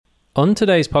On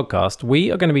today's podcast,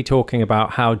 we are going to be talking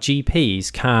about how GPs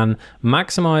can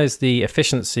maximize the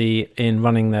efficiency in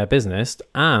running their business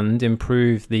and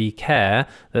improve the care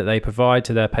that they provide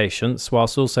to their patients,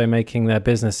 whilst also making their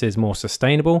businesses more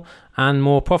sustainable and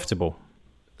more profitable.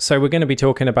 So we're going to be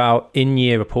talking about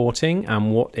in-year reporting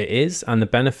and what it is, and the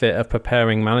benefit of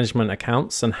preparing management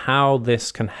accounts, and how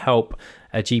this can help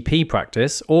a GP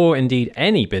practice, or indeed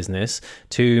any business,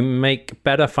 to make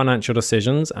better financial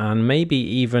decisions and maybe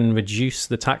even reduce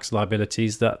the tax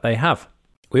liabilities that they have.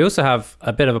 We also have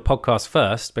a bit of a podcast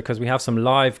first because we have some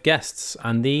live guests,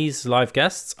 and these live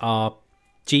guests are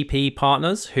GP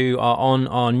partners who are on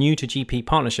our New to GP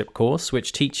Partnership course,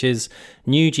 which teaches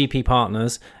new GP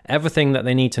partners everything that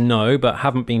they need to know but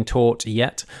haven't been taught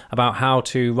yet about how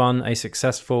to run a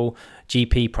successful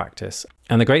GP practice.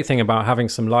 And the great thing about having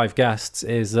some live guests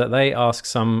is that they ask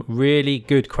some really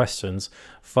good questions,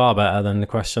 far better than the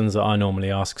questions that I normally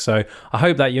ask. So I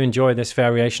hope that you enjoy this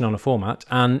variation on a format.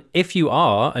 And if you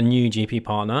are a new GP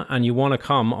partner and you want to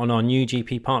come on our new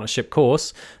GP partnership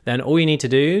course, then all you need to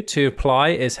do to apply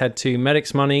is head to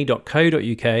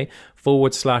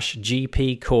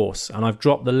medicsmoney.co.uk/GP course. And I've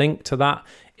dropped the link to that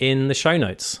in the show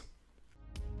notes.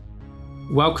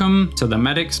 Welcome to the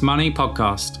Medics Money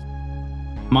Podcast.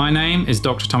 My name is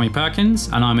Dr. Tommy Perkins,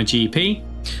 and I'm a GP.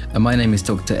 And my name is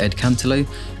Dr. Ed Cantello,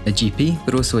 a GP,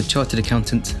 but also a chartered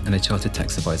accountant and a chartered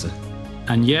tax advisor.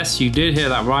 And yes, you did hear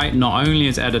that right. Not only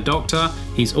is Ed a doctor,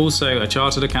 he's also a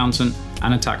chartered accountant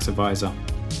and a tax advisor.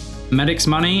 Medics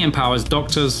Money empowers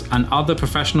doctors and other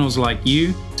professionals like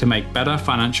you to make better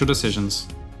financial decisions.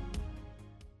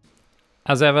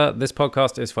 As ever, this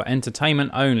podcast is for entertainment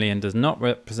only and does not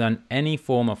represent any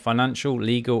form of financial,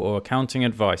 legal, or accounting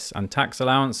advice, and tax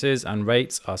allowances and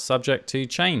rates are subject to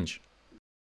change.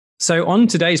 So on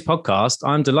today's podcast,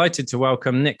 I'm delighted to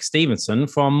welcome Nick Stevenson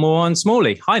from Moore &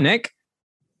 Smalley. Hi, Nick.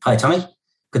 Hi, Tommy.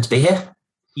 Good to be here.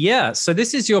 Yeah, so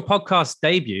this is your podcast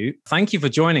debut. Thank you for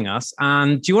joining us.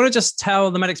 And do you want to just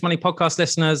tell the Medics Money podcast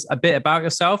listeners a bit about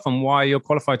yourself and why you're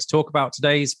qualified to talk about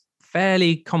today's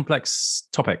fairly complex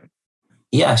topic?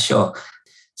 Yeah, sure.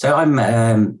 So I'm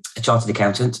a chartered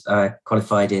accountant. I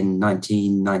qualified in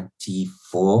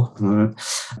 1994.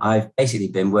 I've basically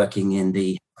been working in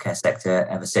the healthcare sector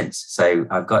ever since. So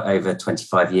I've got over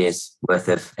 25 years worth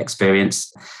of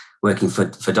experience working for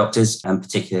doctors, and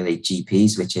particularly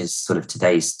GPs, which is sort of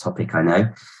today's topic, I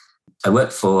know. I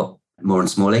work for Moore &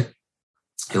 Smalley,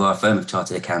 who are a firm of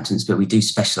chartered accountants, but we do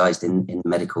specialise in the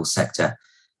medical sector.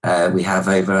 We have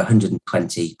over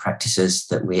 120 practices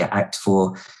that we act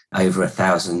for, over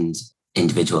 1,000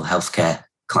 individual healthcare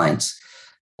clients.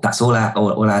 That's all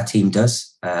our team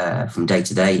does from day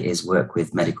to day, is work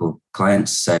with medical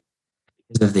clients. So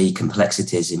because of the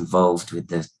complexities involved with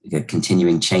the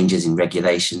continuing changes in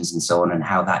regulations and so on, and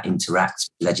how that interacts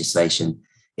with legislation,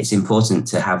 it's important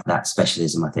to have that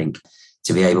specialism, I think,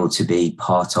 to be able to be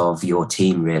part of your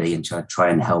team really, and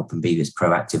try and help and be as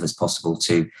proactive as possible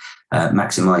to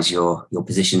maximize your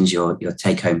positions, your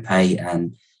take-home pay,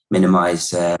 and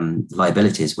minimize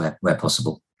liabilities where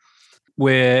possible.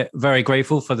 We're very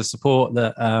grateful for the support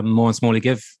that Moore & Smalley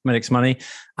give Medics Money.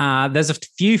 There's a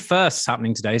few firsts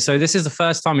happening today. So this is the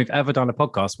first time we've ever done a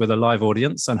podcast with a live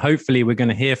audience, and hopefully we're going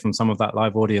to hear from some of that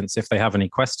live audience if they have any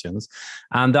questions.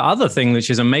 And the other thing which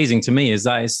is amazing to me is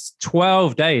that it's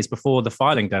 12 days before the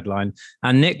filing deadline,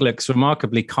 and Nick looks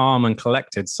remarkably calm and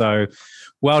collected. So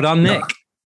well done, Nick.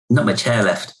 Not much hair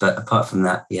left, but apart from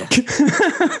that, yeah.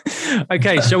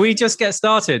 Okay, shall we just get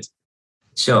started?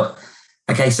 Sure.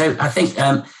 Okay, so I think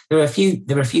there are a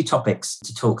few topics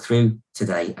to talk through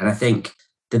today, and I think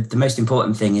the most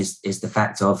important thing is the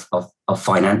fact of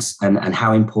finance and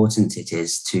how important it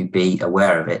is to be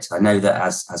aware of it. I know that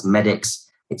as medics,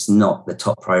 it's not the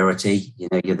top priority. You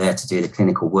know, you're there to do the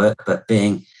clinical work, but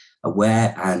being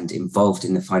aware and involved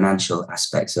in the financial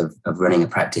aspects of running a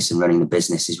practice and running the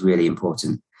business is really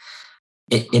important.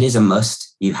 It is a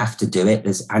must. You have to do it.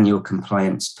 There's annual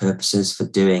compliance purposes for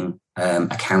doing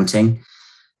accounting.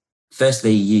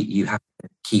 Firstly, you have to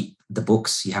keep the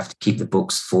books. You have to keep the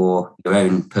books for your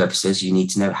own purposes. You need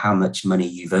to know how much money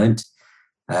you've earned,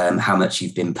 how much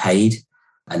you've been paid,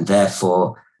 and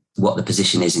therefore what the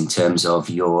position is in terms of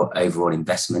your overall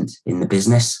investment in the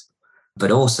business.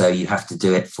 But also you have to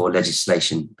do it for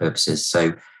legislation purposes.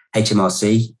 So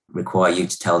HMRC require you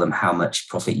to tell them how much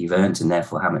profit you've earned and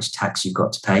therefore how much tax you've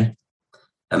got to pay.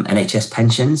 NHS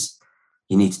pensions,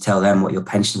 you need to tell them what your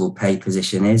pensionable pay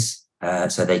position is,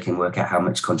 so they can work out how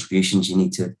much contributions you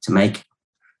need to make.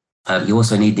 You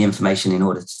also need the information in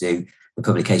order to do the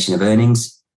publication of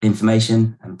earnings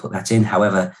information and put that in.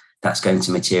 However, that's going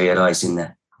to materialise in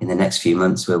the next few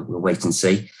months. We'll wait and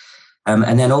see.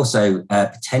 And then also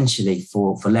potentially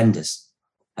for lenders.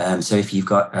 So if you've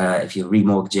got if you're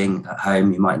remortgaging at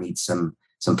home, you might need some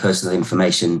personal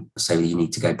information. So you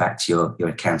need to go back to your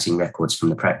accounting records from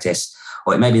the practice,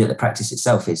 or it may be that the practice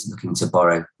itself is looking to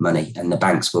borrow money, and the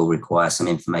banks will require some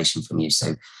information from you.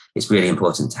 So it's really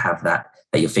important to have that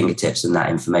at your fingertips, and that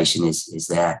information is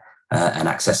there and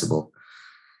accessible.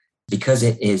 Because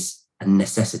it is a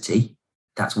necessity,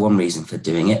 that's one reason for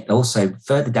doing it. Also,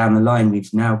 further down the line,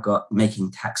 we've now got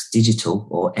Making Tax Digital,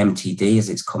 or MTD as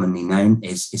it's commonly known,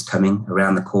 is coming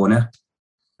around the corner.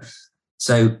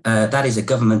 So that is a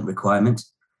government requirement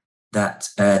that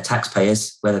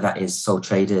taxpayers, whether that is sole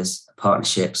traders,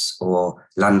 partnerships or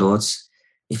landlords,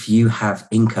 if you have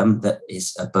income that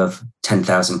is above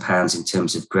 £10,000 in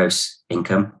terms of gross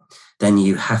income, then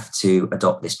you have to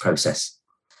adopt this process.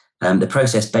 The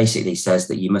process basically says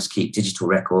that you must keep digital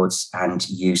records and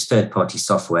use third-party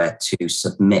software to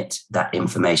submit that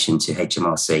information to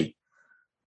HMRC.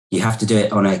 You have to do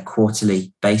it on a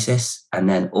quarterly basis and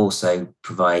then also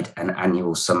provide an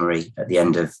annual summary at the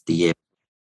end of the year.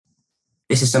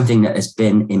 This is something that has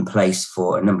been in place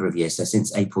for a number of years. So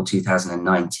since April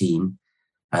 2019,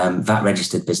 VAT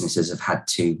registered businesses have had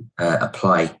to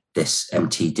apply this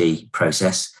MTD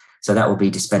process. So that will be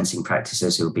dispensing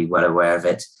practices who will be well aware of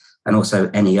it, and also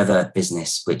any other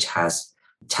business which has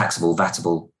taxable,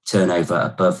 VATable turnover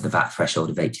above the VAT threshold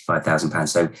of £85,000.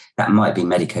 So that might be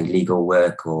medico-legal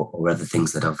work or other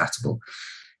things that are VATable.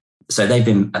 So they've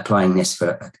been applying this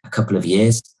for a couple of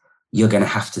years. You're going to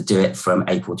have to do it from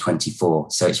April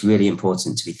 24. So it's really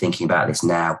important to be thinking about this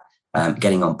now,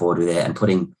 getting on board with it and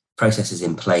putting processes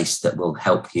in place that will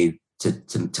help you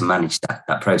to manage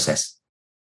that process.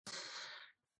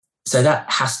 So that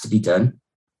has to be done.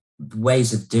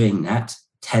 Ways of doing that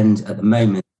tend at the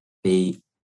moment to be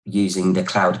using the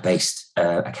cloud-based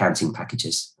accounting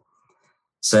packages.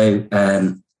 So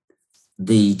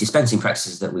the dispensing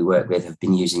practices that we work with have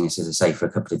been using this, as I say, for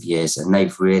a couple of years, and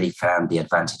they've really found the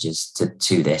advantages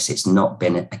to this. It's not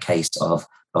been a case of,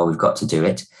 oh, we've got to do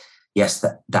it. Yes,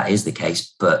 that is the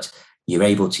case, but you're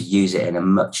able to use it in a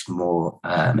much more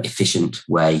efficient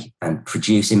way and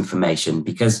produce information.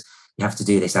 Because you have to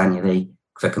do this annually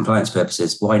for compliance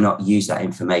purposes, why not use that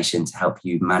information to help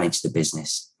you manage the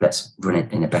business? Let's run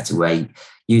it in a better way.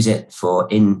 Use it for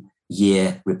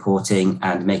in-year reporting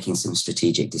and making some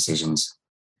strategic decisions.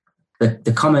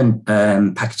 The common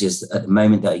packages at the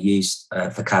moment that are used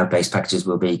for cloud-based packages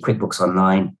will be QuickBooks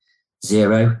Online,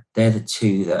 Xero. They're the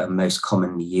two that are most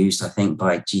commonly used, I think,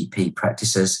 by GP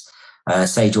practices.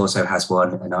 Sage also has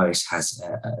one, and Iris has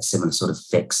a similar sort of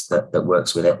fix that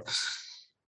works with it.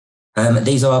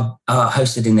 These are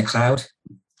hosted in the cloud.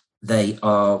 They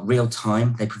are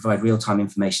real-time. They provide real-time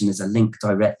information. There's a link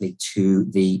directly to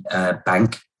the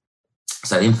bank.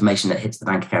 So the information that hits the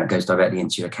bank account goes directly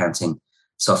into your accounting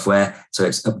software. So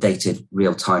it's updated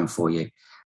real-time for you.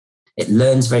 It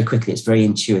learns very quickly. It's very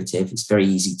intuitive. It's very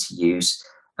easy to use.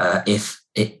 If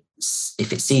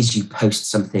it sees you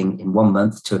post something in 1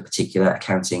 month to a particular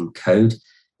accounting code,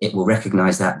 it will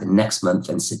recognize that the next month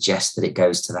and suggest that it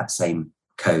goes to that same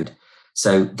code.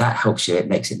 So that helps you. It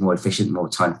makes it more efficient, more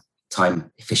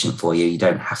time efficient for you. You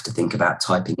don't have to think about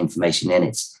typing information in.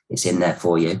 It's in there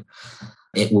for you.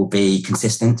 It will be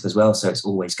consistent as well. So it's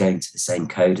always going to the same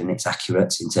code and it's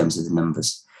accurate in terms of the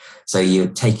numbers. So you're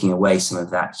taking away some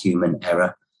of that human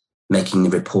error, making the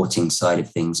reporting side of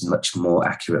things much more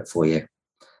accurate for you.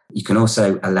 You can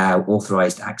also allow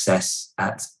authorized access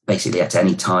at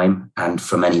any time and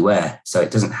from anywhere. So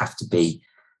it doesn't have to be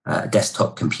a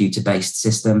desktop computer-based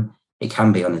system. It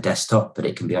can be on a desktop, but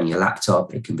it can be on your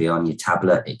laptop. It can be on your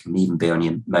tablet. It can even be on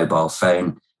your mobile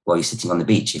phone while you're sitting on the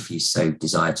beach if you so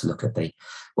desire to look at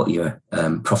what your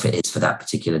profit is for that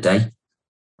particular day.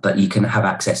 But you can have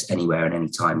access anywhere and any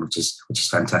time, which is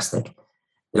fantastic.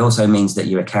 It also means that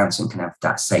your accountant can have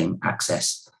that same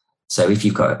access. So if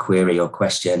you've got a query or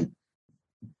question,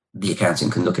 the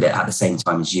accountant can look at it at the same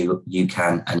time as you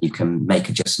can, and you can make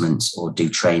adjustments or do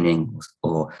training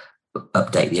or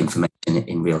update the information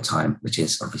in real time, which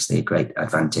is obviously a great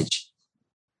advantage.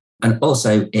 And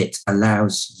also it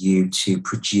allows you to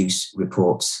produce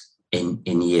reports in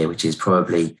year, which is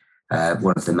probably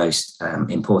one of the most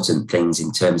important things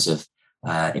in terms of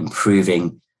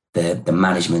improving the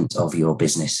management of your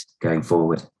business going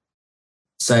forward.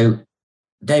 So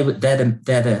they're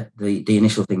the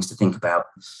initial things to think about.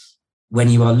 When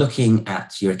you are looking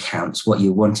at your accounts, what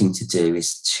you're wanting to do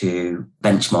is to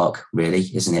benchmark, really,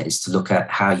 isn't it? Is to look at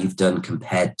how you've done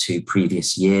compared to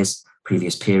previous years,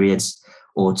 previous periods,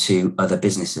 or to other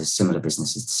businesses, similar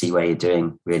businesses, to see where you're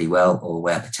doing really well or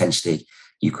where potentially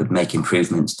you could make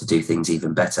improvements to do things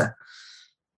even better.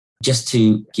 Just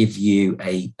to give you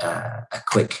a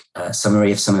quick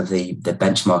summary of some of the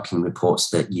benchmarking reports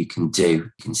that you can do.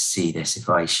 You can see this if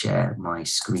I share my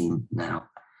screen now.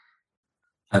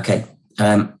 Okay,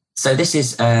 so this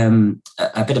is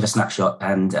a bit of a snapshot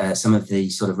and some of the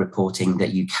sort of reporting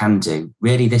that you can do.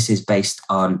 Really, this is based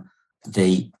on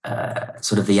the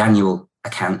sort of the annual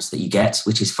accounts that you get,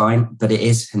 which is fine, but it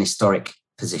is an historic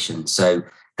position. So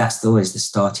that's always the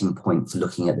starting point for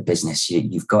looking at the business.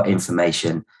 You've got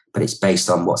information, but it's based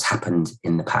on what's happened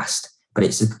in the past. But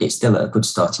it's still a good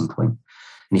starting point.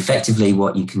 And effectively,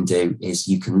 what you can do is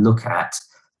you can look at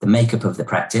the makeup of the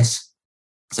practice.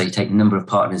 So you take the number of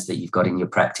partners that you've got in your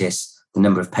practice, the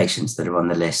number of patients that are on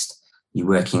the list. You're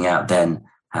working out then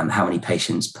how many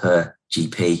patients per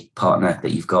GP partner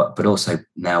that you've got, but also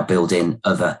now build in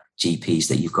other GPs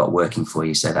that you've got working for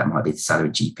you. So that might be the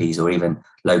salaried GPs or even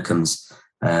locums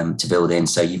to build in.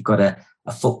 So you've got a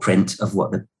footprint of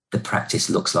what the practice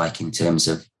looks like in terms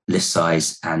of list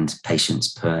size and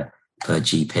patients per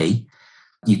GP.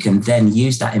 You can then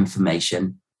use that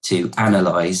information to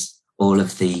analyze all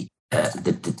of the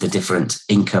different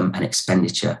income and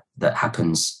expenditure that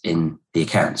happens in the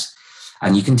accounts.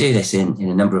 And you can do this in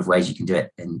a number of ways. You can do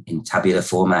it in tabular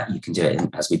format. You can do it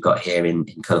as we've got here in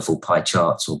colourful pie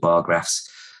charts or bar graphs,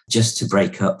 just to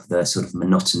break up the sort of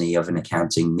monotony of an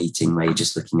accounting meeting where you're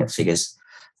just looking at figures.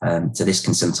 So this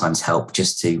can sometimes help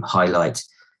just to highlight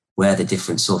where the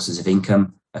different sources of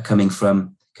income are coming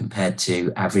from compared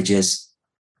to averages,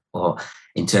 or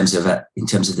in terms of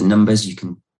the numbers, you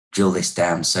can drill this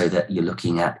down so that you're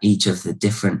looking at each of the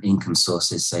different income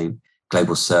sources. So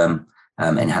global SERM,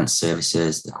 enhanced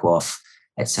services, the QOF,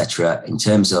 etc. In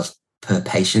terms of per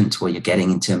patient, what you're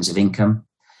getting in terms of income,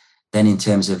 then in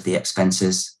terms of the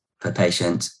expenses per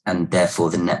patient, and therefore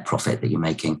the net profit that you're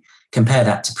making. Compare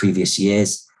that to previous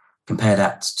years. Compare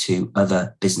that to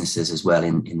other businesses as well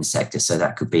in the sector. So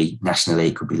that could be nationally,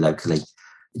 it could be locally,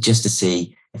 just to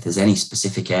see if there's any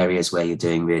specific areas where you're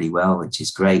doing really well, which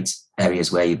is great.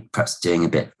 Areas where you're perhaps doing a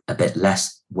bit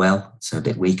less well, so a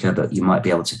bit weaker, but you might be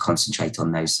able to concentrate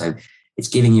on those. So it's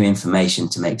giving you information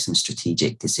to make some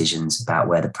strategic decisions about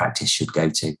where the practice should go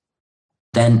to.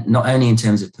 Then not only in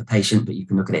terms of per patient, but you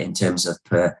can look at it in terms of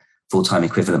per full-time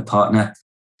equivalent partner.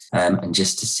 And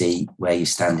just to see where you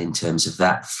stand in terms of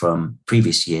that from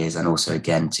previous years, and also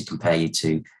again to compare you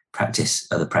to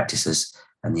other practices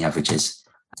and the averages.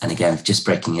 And again, just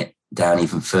breaking it down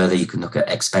even further, you can look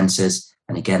at expenses,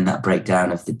 and again that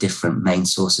breakdown of the different main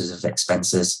sources of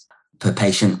expenses per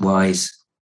patient wise.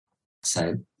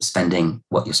 So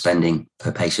what you're spending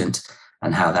per patient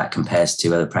and how that compares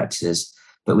to other practices,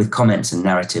 but with comments and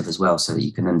narrative as well, so that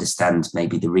you can understand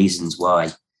maybe the reasons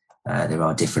why there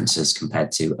are differences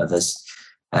compared to others.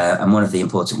 And one of the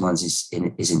important ones is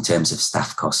in terms of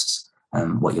staff costs,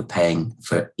 what you're paying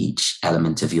for each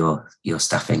element of your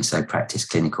staffing, so practice,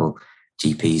 clinical,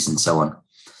 GPs, and so on.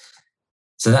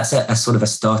 So that's a sort of a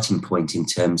starting point in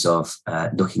terms of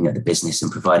looking at the business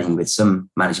and providing you with some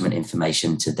management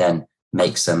information to then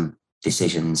make some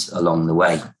decisions along the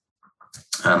way.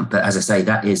 But as I say,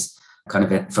 that is kind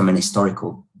of from an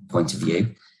historical point of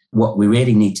view. What we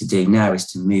really need to do now is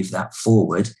to move that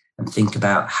forward and think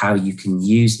about how you can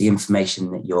use the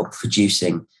information that you're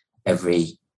producing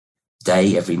every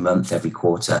day, every month, every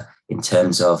quarter in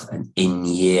terms of an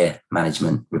in-year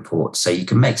management report. So you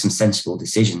can make some sensible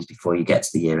decisions before you get to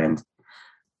the year end.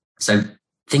 So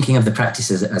thinking of the practice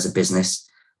as a business,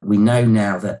 we know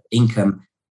now that income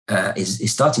is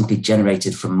starting to be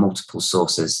generated from multiple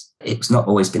sources. It's not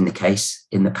always been the case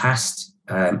in the past.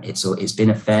 It's been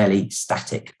a fairly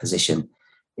static position.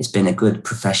 It's been a good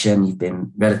profession. You've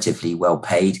been relatively well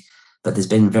paid, but there's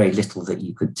been very little that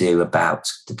you could do about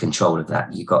the control of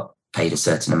that. You got paid a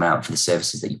certain amount for the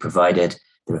services that you provided.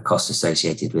 There are costs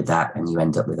associated with that, and you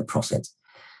end up with a profit.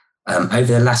 Over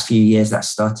the last few years, that's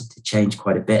started to change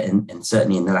quite a bit, and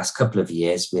certainly in the last couple of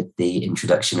years with the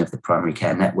introduction of the primary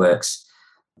care networks,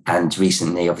 and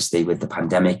recently, obviously, with the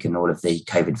pandemic and all of the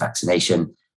COVID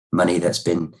vaccination money that's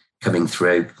been coming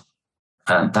through,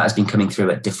 that has been coming through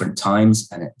at different times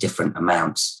and at different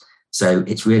amounts. So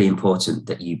it's really important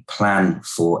that you plan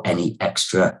for any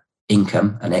extra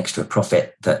income and extra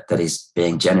profit that is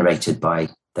being generated by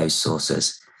those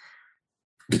sources.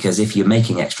 Because if you're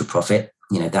making extra profit,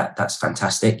 that's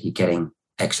fantastic. You're getting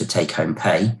extra take-home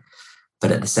pay.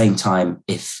 But at the same time,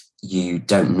 if you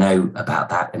don't know about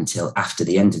that until after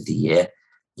the end of the year,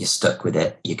 you're stuck with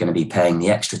it. You're going to be paying the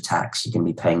extra tax. You're going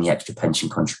to be paying the extra pension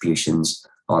contributions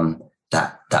on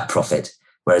that profit.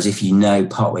 Whereas if you know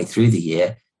partway through the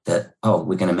year that,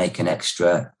 we're going to make an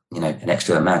extra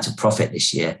amount of profit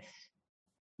this year,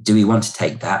 do we want to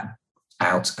take that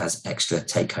out as extra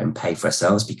take-home pay for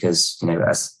ourselves because,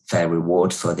 as fair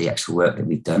reward for the extra work that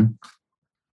we've done?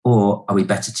 Or are we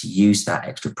better to use that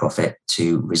extra profit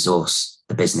to resource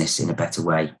the business in a better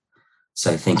way?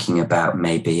 So thinking about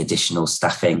maybe additional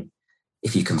staffing,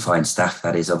 if you can find staff,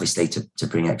 that is obviously to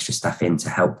bring extra staff in to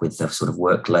help with the sort of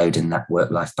workload and that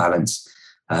work-life balance.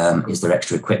 Is there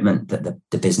extra equipment that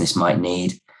the business might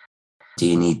need? Do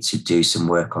you need to do some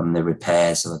work on the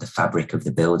repairs or the fabric of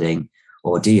the building?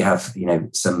 Or do you have,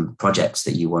 some projects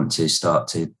that you want to start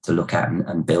to look at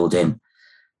and build in?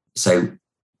 So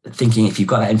thinking if you've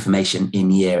got that information in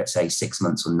year at say 6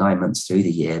 months or 9 months through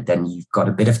the year, then you've got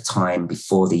a bit of time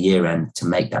before the year end to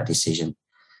make that decision.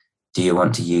 Do you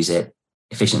want to use it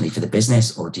efficiently for the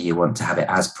business, or do you want to have it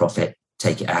as profit,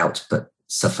 take it out, but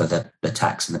suffer the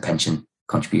tax and the pension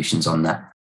contributions on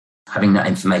that? Having that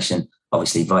information,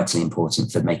 obviously vitally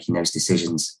important for making those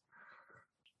decisions.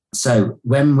 So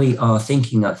when we are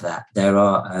thinking of that, there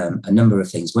are a number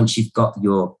of things. Once you've got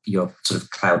your sort of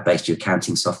cloud-based, your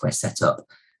accounting software set up,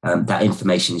 that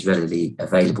information is readily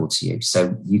available to you.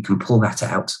 So you can pull that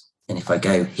out. And if I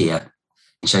go here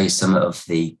and show you some of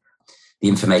the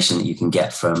information that you can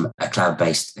get from a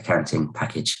cloud-based accounting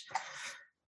package.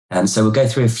 So we'll go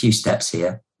through a few steps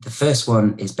here. The first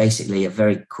one is basically a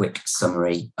very quick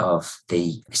summary of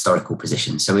the historical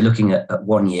position. So we're looking at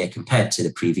 1 year compared to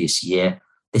the previous year.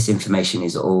 This information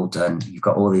is all done. You've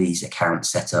got all of these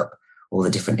accounts set up, all the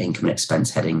different income and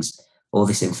expense headings. All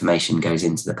this information goes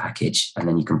into the package, and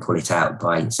then you can pull it out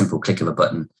by a simple click of a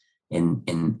button in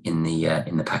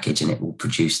the package, and it will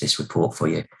produce this report for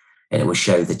you. And it will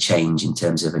show the change in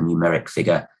terms of a numeric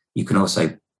figure. You can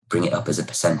also bring it up as a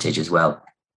percentage as well.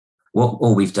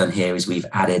 All we've done here is we've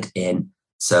added in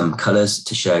some colours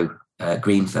to show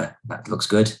green for that looks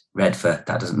good, red for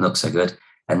that doesn't look so good,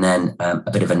 and then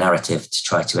a bit of a narrative to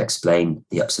try to explain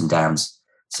the ups and downs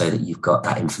so that you've got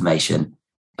that information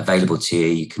available to you.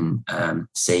 You can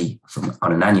see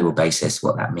on an annual basis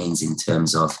what that means in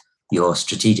terms of your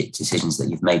strategic decisions that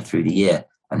you've made through the year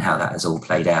and how that has all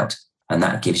played out. And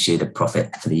that gives you the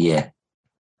profit for the year,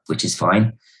 which is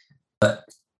fine. But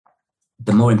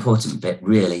the more important bit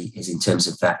really is in terms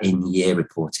of that in-year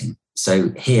reporting. So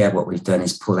here what we've done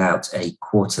is pull out a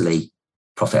quarterly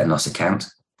profit and loss account.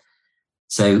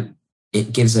 So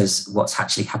it gives us what's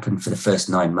actually happened for the first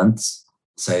 9 months.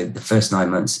 So the first 9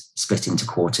 months split into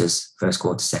quarters, first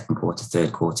quarter, second quarter,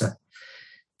 third quarter,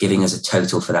 giving us a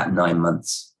total for that 9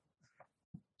 months.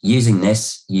 Using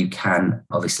this, you can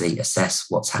obviously assess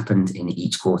what's happened in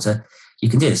each quarter. You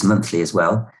can do this monthly as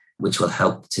well, which will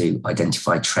help to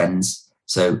identify trends.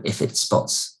 So if it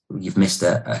spots you've missed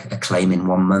a claim in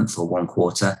 1 month or 1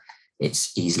 quarter,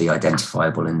 it's easily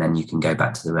identifiable, and then you can go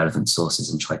back to the relevant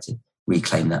sources and try to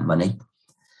reclaim that money.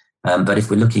 But if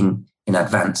we're looking in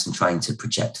advance and trying to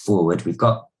project forward, we've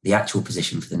got the actual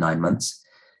position for the 9 months.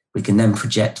 We can then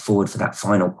project forward for that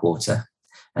final quarter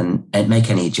and make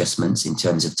any adjustments in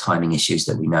terms of timing issues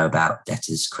that we know about,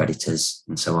 debtors, creditors,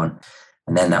 and so on.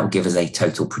 And then that will give us a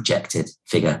total projected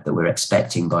figure that we're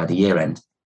expecting by the year end.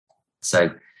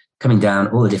 So coming down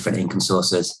all the different income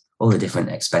sources, all the different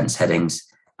expense headings,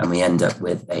 and we end up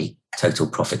with a total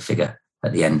profit figure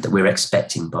at the end that we're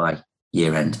expecting by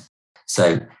year end.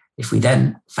 So if we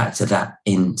then factor that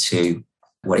into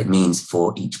what it means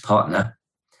for each partner,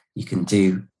 you can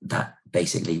do that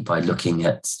basically by looking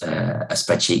at a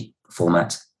spreadsheet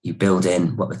format. You build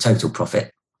in what the total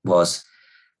profit was,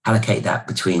 allocate that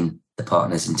between the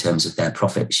partners in terms of their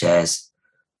profit shares,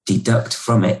 deduct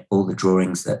from it all the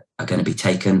drawings that are going to be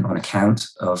taken on account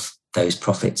of those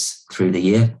profits through the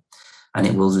year, and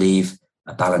it will leave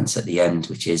a balance at the end,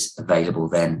 which is available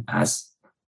then as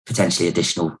potentially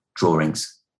additional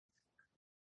drawings.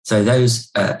 So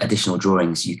those additional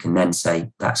drawings, you can then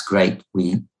say, that's great,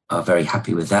 we are very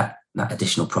happy with that. That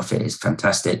additional profit is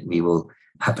fantastic. We will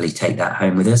happily take that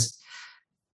home with us.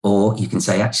 Or you can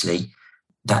say, actually,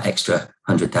 that extra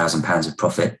 £100,000 of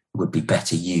profit would be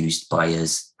better used by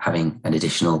us having an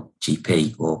additional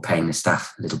GP, or paying the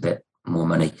staff a little bit more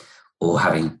money, or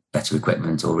having better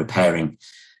equipment, or repairing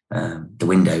the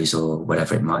windows or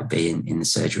whatever it might be in the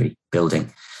surgery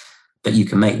building. But you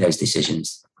can make those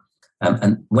decisions.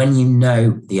 And when you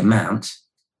know the amount,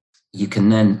 you can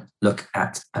then look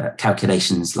at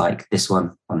calculations like this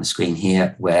one on the screen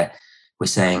here, where we're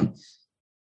saying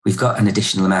we've got an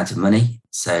additional amount of money,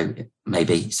 so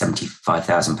maybe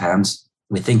 £75,000.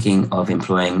 We're thinking of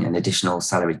employing an additional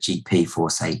salaried GP for,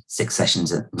 say, 6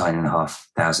 sessions at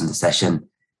 £9,500 a session,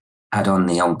 add on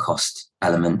the on-cost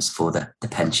elements for the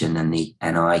pension and the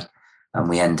NI, and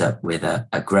we end up with a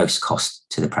gross cost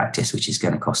to the practice, which is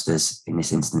going to cost us, in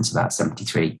this instance, about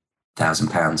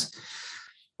 £73,000.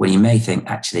 well, you may think,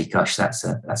 actually, gosh, that's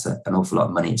an awful lot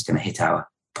of money. It's going to hit our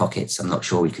pockets. I'm not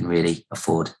sure we can really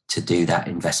afford to do that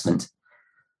investment.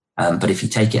 But if you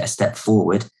take it a step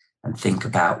forward and think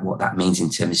about what that means in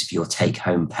terms of your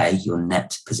take-home pay, your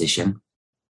net position,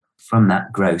 from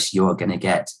that gross, you're going to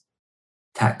get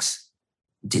tax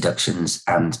deductions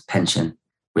and pension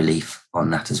relief on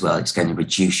that as well. It's going to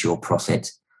reduce your profit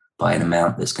by an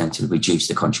amount that's going to reduce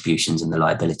the contributions and the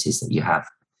liabilities that you have.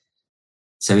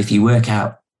 So if you work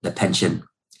out the pension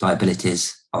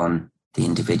liabilities on the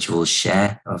individual's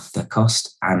share of the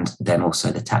cost and then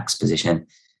also the tax position,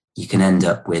 you can end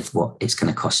up with what it's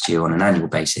going to cost you on an annual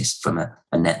basis from a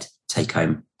net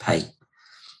take-home pay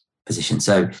position.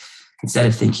 So instead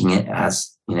of thinking it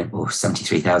as,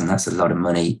 73,000, that's a lot of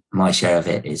money, my share of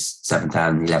it is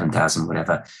 7,000, 11,000,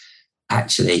 whatever.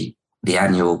 Actually, the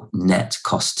annual net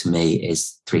cost to me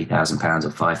is £3,000 or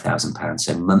 £5,000.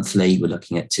 So monthly, we're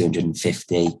looking at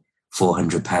 £250,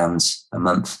 £400 a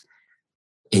month.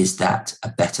 Is that a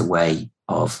better way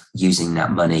of using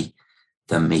that money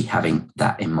than me having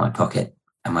that in my pocket?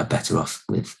 Am I better off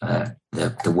with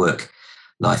the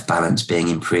work-life balance being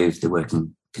improved, the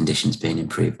working conditions being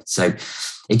improved? So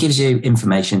it gives you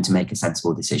information to make a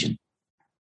sensible decision.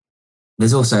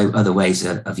 There's also other ways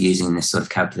of using this sort of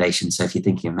calculation. So if you're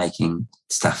thinking of making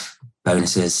staff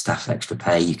bonuses, staff extra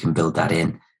pay, you can build that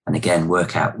in and again,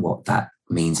 work out what that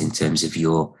means in terms of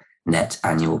your net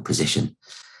annual position.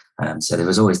 So there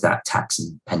was always that tax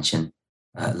and pension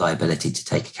liability to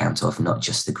take account of, not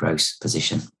just the gross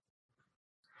position.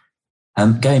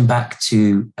 Going back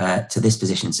to this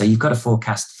position, so you've got a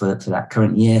forecast for that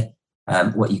current year.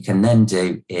 What you can then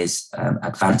do is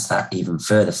advance that even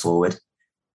further forward.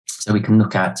 So we can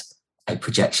look at a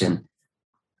projection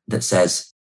that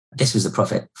says, this was the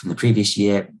profit from the previous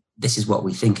year. This is what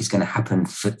we think is going to happen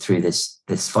through this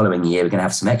following year. We're going to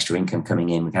have some extra income coming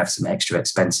in. We're going to have some extra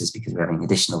expenses because we're having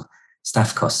additional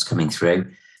staff costs coming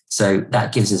through. So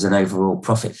that gives us an overall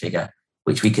profit figure,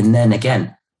 which we can then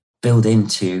again build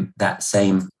into that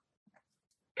same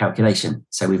calculation.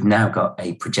 So we've now got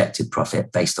a projected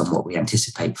profit based on what we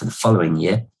anticipate for the following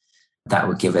year. That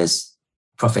would give us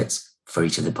profits for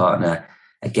each of the partner.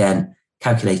 Again,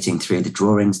 calculating through the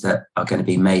drawings that are going to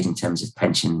be made in terms of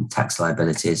pension tax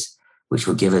liabilities, which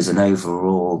will give us an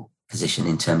overall position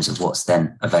in terms of what's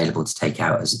then available to take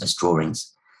out as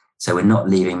drawings. So we're not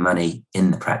leaving money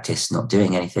in the practice, not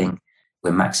doing anything.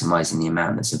 We're maximising the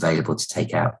amount that's available to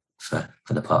take out for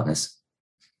the partners.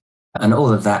 And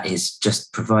all of that is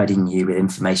just providing you with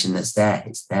information that's there.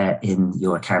 It's there in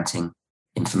your accounting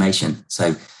information.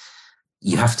 So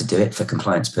you have to do it for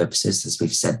compliance purposes, as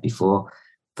we've said before,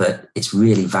 but it's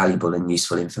really valuable and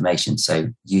useful information. So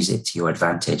use it to your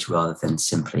advantage rather than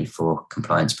simply for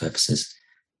compliance purposes.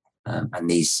 And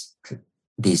these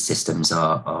systems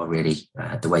are really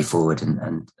the way forward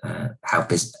and how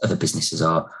other businesses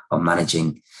are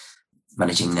managing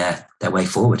their way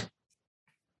forward.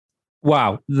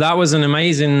 Wow, that was an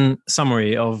amazing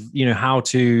summary of how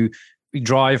to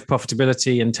drive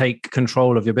profitability and take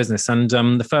control of your business. And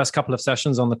the first couple of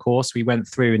sessions on the course, we went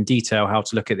through in detail how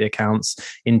to look at the accounts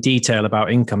in detail about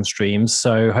income streams.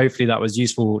 So hopefully that was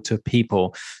useful to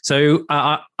people. So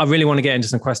I really want to get into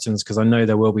some questions because I know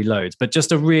there will be loads, but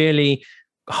just a really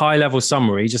high level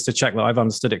summary, just to check that I've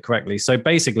understood it correctly. So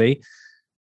basically,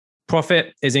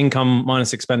 profit is income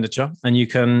minus expenditure, and you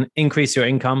can increase your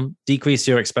income, decrease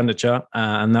your expenditure,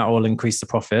 and that will increase the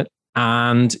profit.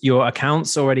 And your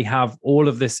accounts already have all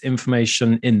of this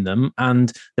information in them.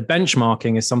 And the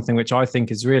benchmarking is something which I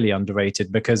think is really underrated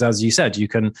because, as you said, you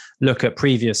can look at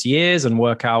previous years and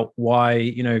work out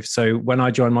why, so when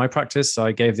I joined my practice,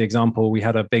 I gave the example, we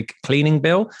had a big cleaning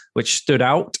bill, which stood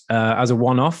out as a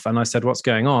one-off. And I said, what's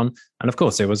going on? And of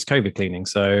course, it was COVID cleaning.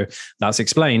 So that's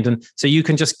explained. And so you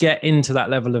can just get into that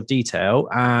level of detail.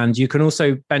 And you can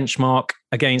also benchmark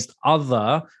against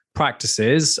other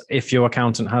practices if your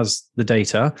accountant has the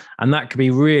data, and that could be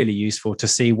really useful to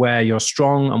see where you're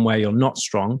strong and where you're not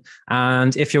strong.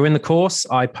 And if you're in the course,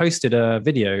 I posted a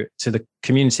video to the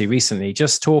community recently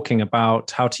just talking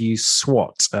about how to use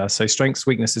SWOT, so strengths,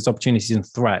 weaknesses, opportunities and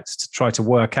threats, to try to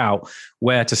work out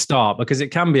where to start, because it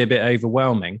can be a bit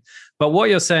overwhelming. But what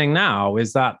you're saying now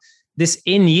is that this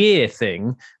in-year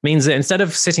thing means that instead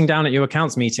of sitting down at your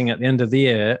accounts meeting at the end of the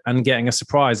year and getting a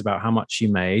surprise about how much you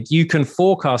made, you can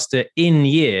forecast it in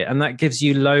year. And that gives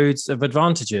you loads of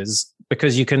advantages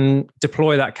because you can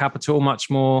deploy that capital much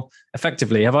more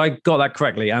effectively. Have I got that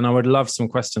correctly? And I would love some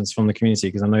questions from the community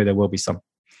because I know there will be some.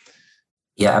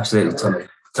 Yeah, absolutely, Tommy.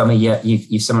 Tommy, yeah,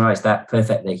 you summarised that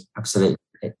perfectly. Absolutely.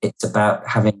 It's about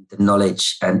having the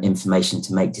knowledge and information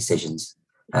to make decisions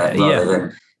rather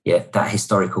than that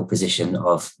historical position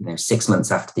of 6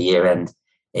 months after the year end,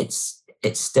 it's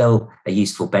still a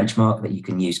useful benchmark that you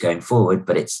can use going forward,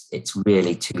 but it's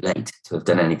really too late to have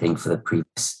done anything for the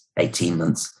previous 18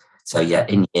 months. So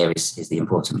in year is the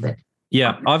important bit.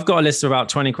 Yeah, I've got a list of about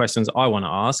 20 questions I want to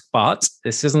ask, but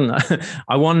this isn't,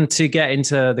 I want to get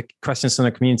into the questions from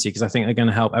the community because I think they're going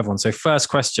to help everyone. So first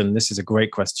question, this is a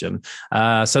great question.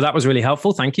 So that was really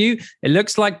helpful. Thank you. It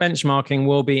looks like benchmarking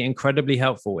will be incredibly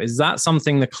helpful. Is that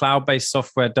something the cloud-based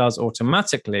software does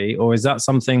automatically, or is that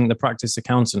something the practice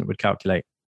accountant would calculate?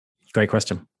 Great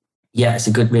question. Yeah, it's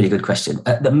a really good question.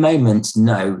 At the moment,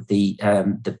 no, the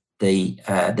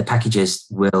packages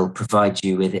will provide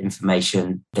you with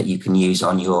information that you can use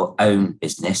on your own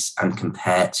business and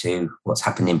compare to what's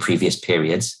happened in previous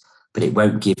periods, but it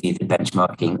won't give you the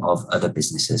benchmarking of other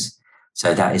businesses.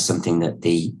 So that is something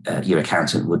that your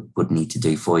accountant would need to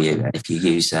do for you. And if you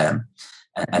use an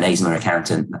ASMA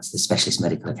accountant, that's the Specialist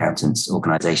Medical Accountants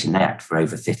Organisation, they act for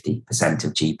over 50%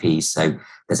 of GPs. So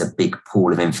there's a big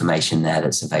pool of information there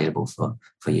that's available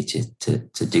for you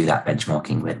to do that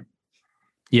benchmarking with.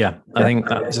 Yeah, I think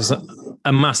that's just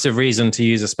a massive reason to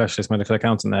use a specialist medical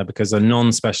accountant there, because a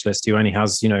non-specialist who only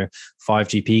has, 5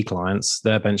 GP clients,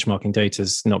 their benchmarking data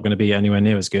is not going to be anywhere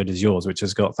near as good as yours, which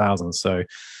has got thousands. So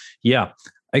yeah,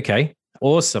 okay,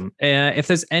 awesome. If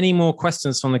there's any more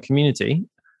questions from the community,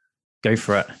 go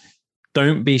for it.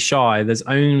 Don't be shy. There's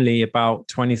only about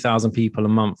 20,000 people a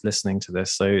month listening to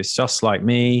this. So it's just like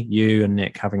me, you and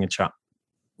Nick having a chat.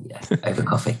 Yeah, over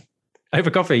coffee. Over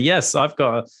coffee, yes.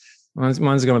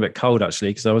 Mine's gone a bit cold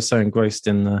actually because I was so engrossed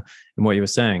in what you were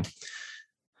saying.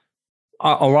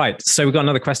 All right, so we've got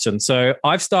another question. So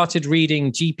I've started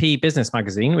reading GP Business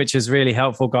Magazine, which is really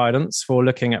helpful guidance for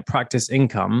looking at practice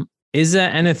income. Is there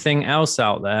anything else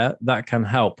out there that can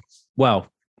help? Well,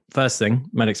 first thing,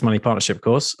 Medics Money Partnership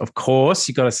course. Of course,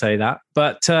 you got to say that.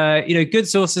 But good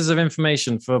sources of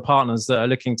information for partners that are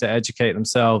looking to educate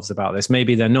themselves about this.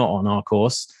 Maybe they're not on our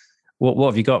course. What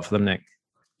have you got for them, Nick?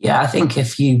 Yeah, I think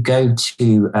if you go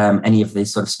to any of the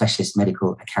sort of specialist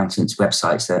medical accountants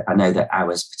websites, I know that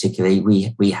ours particularly,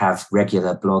 we have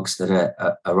regular blogs that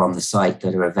are on the site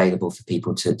that are available for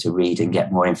people to read and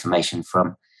get more information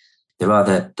from. There are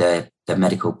the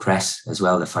medical press as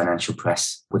well, the financial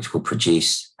press, which will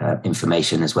produce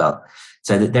information as well.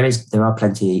 So that there's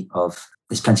plenty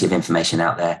of information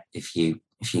out there if you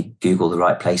Google the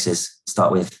right places.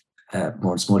 Start with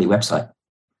More and Smalley website,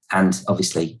 and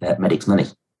obviously Medics Money.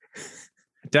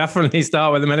 Definitely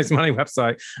start with the Medics Money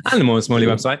website and the More and Smalley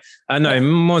website.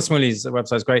 More and Smalley's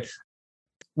website is great.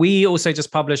 We also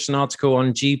just published an article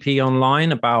on GP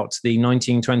Online about the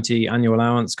 1920 annual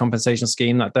allowance compensation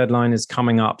scheme. That deadline is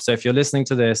coming up. So if you're listening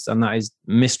to this and that is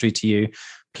mystery to you,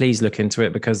 please look into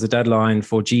it, because the deadline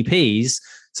for GPs,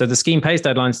 so the scheme pays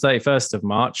deadline is 31st of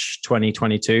March,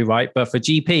 2022, right? But for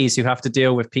GPs who have to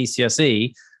deal with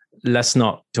PCSE, let's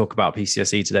not talk about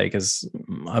PCSE today because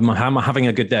I'm having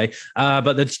a good day.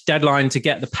 But the deadline to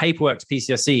get the paperwork to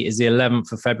PCSE is the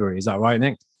 11th of February. Is that right,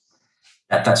 Nick?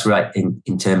 That's right.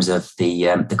 In terms of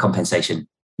the compensation.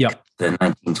 Yeah. The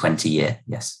 1920 year.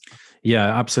 Yes.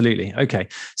 Yeah, absolutely. Okay.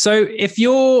 So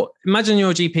imagine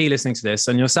you're a GP listening to this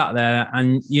and you're sat there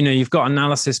and, you've got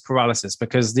analysis paralysis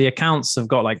because the accounts have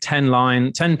got like 10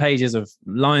 pages of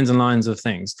lines and lines of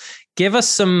things. Give us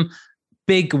some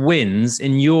big wins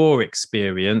in your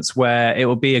experience where it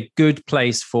will be a good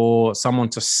place for someone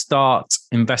to start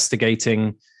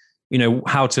investigating,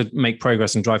 how to make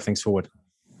progress and drive things forward.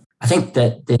 I think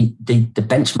that the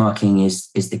benchmarking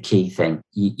is the key thing.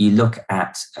 You look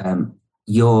at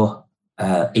your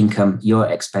income, your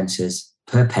expenses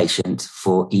per patient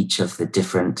for each of the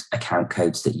different account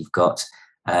codes that you've got,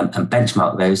 and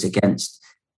benchmark those against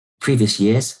previous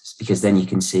years, because then you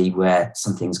can see where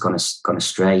something's gone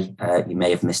astray. You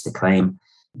may have missed a claim.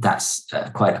 That's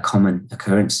quite a common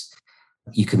occurrence.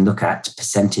 You can look at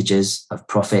percentages of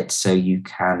profit, so you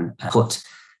can put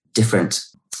different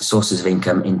sources of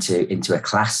income into a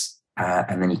class,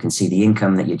 and then you can see the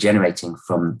income that you're generating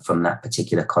from that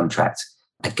particular contract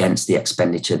against the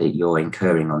expenditure that you're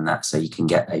incurring on that, so you can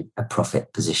get a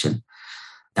profit position.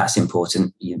 That's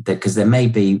important because there may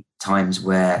be times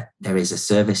where there is a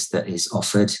service that is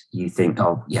offered. You think,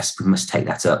 oh, yes, we must take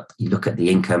that up. You look at the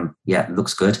income. Yeah, it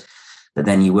looks good. But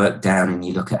then you work down and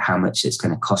you look at how much it's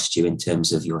going to cost you in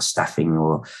terms of your staffing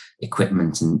or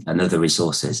equipment and other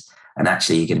resources. And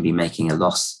actually, you're going to be making a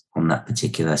loss on that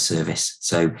particular service.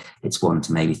 So it's one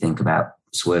to maybe think about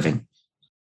swerving.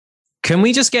 Can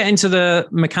we just get into the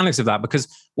mechanics of that? Because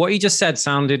what you just said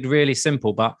sounded really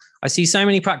simple, but I see so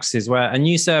many practices where a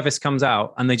new service comes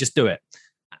out and they just do it.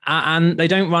 And they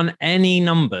don't run any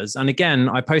numbers. And again,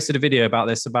 I posted a video about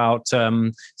this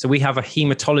so we have a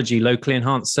hematology locally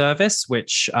enhanced service,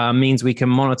 which means we can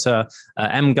monitor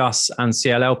MGUS and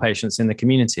CLL patients in the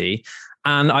community.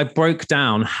 And I broke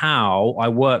down how I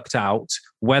worked out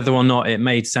whether or not it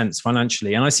made sense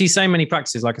financially. And I see so many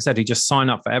practices, like I said, who just sign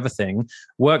up for everything,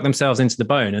 work themselves into the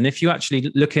bone. And if you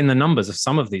actually look in the numbers of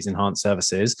some of these enhanced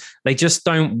services, they just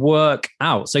don't work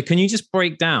out. So can you just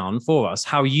break down for us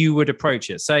how you would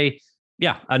approach it? Say,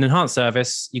 an enhanced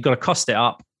service, you've got to cost it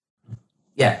up.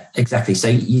 Yeah, exactly. So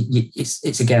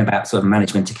it's again about sort of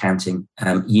management accounting.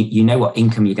 You know what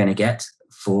income you're going to get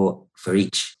for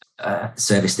each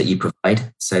service that you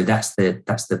provide. So that's the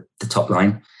top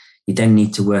line. You then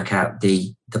need to work out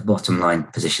the bottom line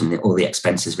position, all the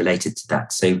expenses related to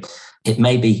that. So it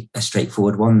may be a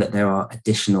straightforward one that there are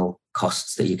additional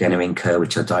costs that you're going to incur,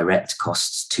 which are direct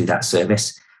costs to that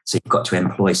service. So you've got to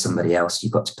employ somebody else.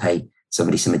 You've got to pay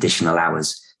somebody some additional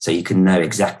hours so you can know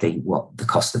exactly what the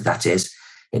cost of that is.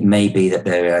 It may be that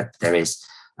there is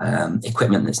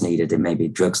equipment that's needed. There may be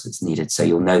drugs that's needed. So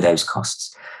you'll know those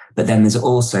costs. But then there's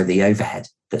also the overhead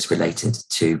that's related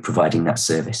to providing that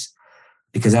service.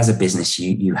 Because as a business,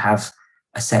 you have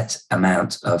a set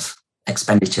amount of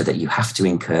expenditure that you have to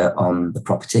incur on the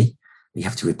property. You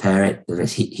have to repair it.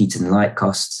 There's heat and light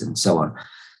costs and so on.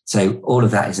 So all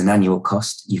of that is an annual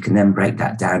cost. You can then break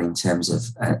that down in terms of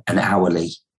an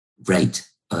hourly rate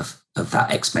of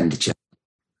that expenditure.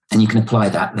 And you can apply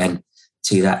that then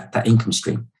to that income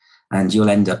stream. And you'll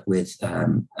end up with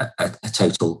a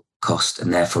total cost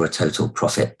and therefore a total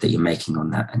profit that you're making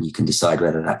on that. And you can decide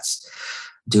whether that's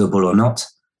doable or not.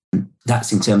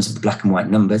 That's in terms of the black and white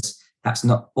numbers. That's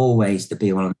not always the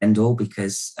be all and end all,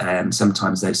 because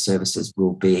sometimes those services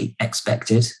will be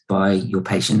expected by your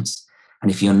patients. And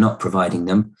if you're not providing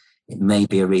them, it may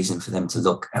be a reason for them to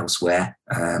look elsewhere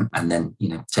and then,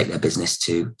 take their business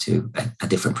to a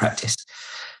different practice.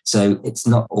 So it's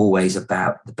not always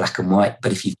about the black and white,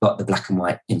 but if you've got the black and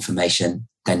white information,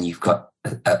 then you've got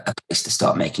a place to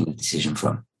start making a decision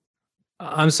from.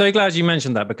 I'm so glad you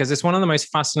mentioned that, because it's one of the most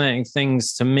fascinating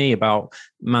things to me about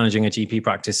managing a GP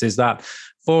practice is that,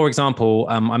 for example,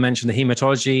 I mentioned the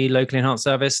hematology locally enhanced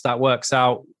service that works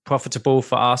out profitable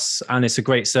for us and it's a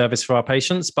great service for our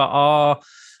patients, but our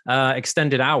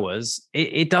extended hours,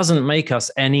 it doesn't make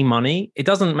us any money. It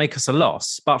doesn't make us a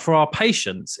loss, but for our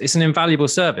patients, it's an invaluable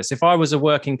service. If I was a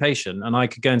working patient and I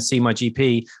could go and see my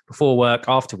GP before work,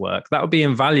 after work, that would be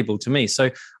invaluable to me.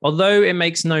 So although it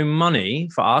makes no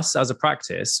money for us as a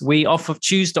practice, we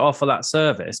choose to offer that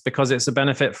service because it's a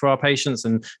benefit for our patients,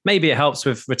 and maybe it helps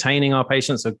with retaining our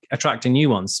patients or attracting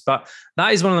new ones. But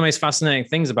that is one of the most fascinating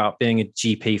things about being a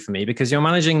GP for me, because you're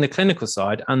managing the clinical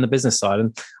side and the business side.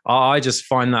 And I just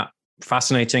find that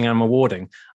fascinating and rewarding.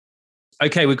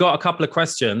 Okay, we've got a couple of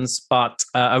questions, but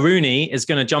Aruni is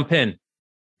going to jump in.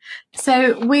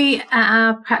 So we, at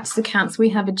our practice accounts, we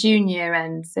have a June year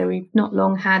end. So we've not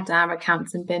long had our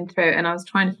accounts and been through it, and I was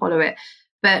trying to follow it.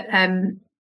 But in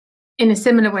a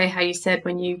similar way, how you said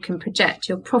when you can project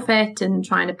your profit and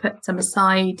trying to put some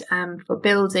aside for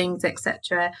buildings,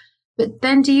 etc. But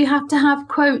then do you have to have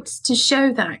quotes to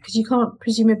show that? Because you can't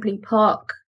presumably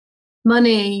park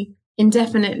money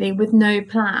indefinitely with no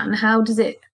plan. How is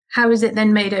it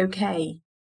then made okay?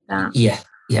 Yeah,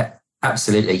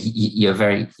 absolutely.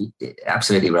 You're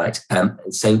absolutely right.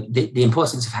 So the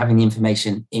importance of having the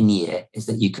information in year is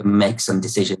that you can make some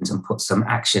decisions and put some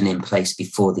action in place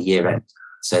before the year end,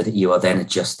 so that you are then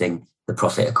adjusting the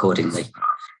profit accordingly.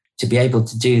 To be able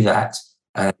to do that,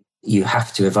 you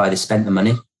have to have either spent the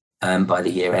money by the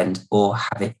year end, or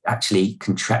have it actually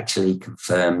contractually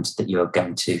confirmed that you're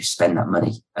going to spend that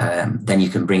money. Then you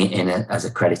can bring it in as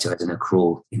a credit or as an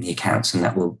accrual in the accounts, and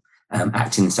that will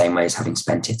act in the same way as having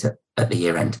spent it at the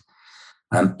year end.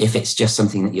 If it's just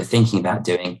something that you're thinking about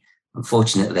doing,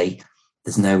 unfortunately,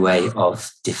 there's no way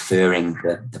of deferring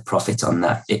the profit on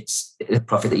that. It's the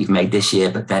profit that you've made this year,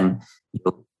 but then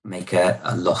you'll make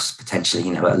a loss potentially,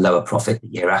 a lower profit the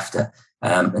year after.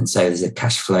 And so there's a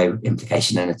cash flow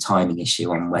implication and a timing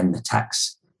issue on when the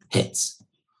tax hits.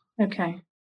 Okay.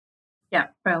 Yeah,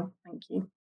 well, thank you.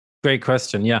 Great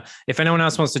question. Yeah. If anyone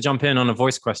else wants to jump in on a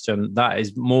voice question, that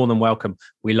is more than welcome.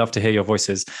 We love to hear your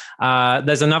voices.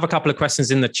 There's another couple of questions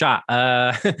in the chat.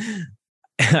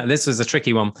 This was a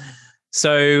tricky one.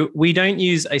 So we don't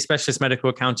use a specialist medical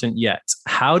accountant yet.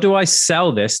 How do I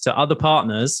sell this to other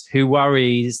partners who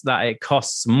worries that it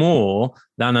costs more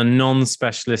than a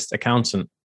non-specialist accountant?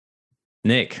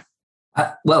 Nick?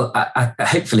 Well,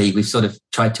 hopefully we've sort of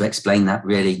tried to explain that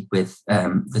really with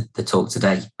the talk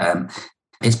today.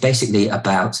 It's basically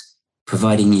about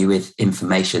providing you with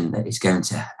information that is going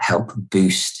to help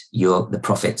boost the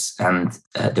profits and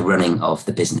the running of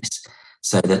the business,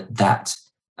 so that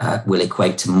will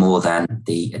equate to more than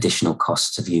the additional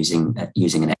costs of using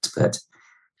an expert.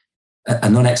 A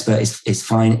non-expert is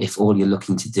fine if all you're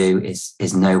looking to do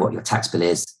is know what your tax bill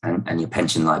is and your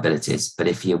pension liabilities. But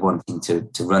if you're wanting to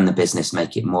run the business,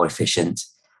 make it more efficient,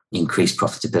 increase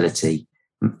profitability,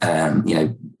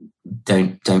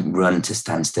 don't run to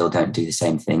stand still, don't do the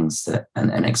same things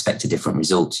and expect a different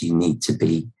result. You need to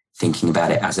be thinking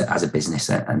about it as a business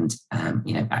and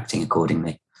acting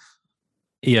accordingly.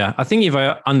 Yeah, I think you've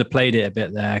underplayed it a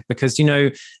bit there, because,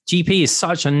 GP is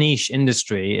such a niche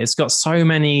industry. It's got so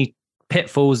many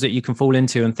pitfalls that you can fall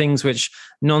into and things which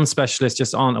non-specialists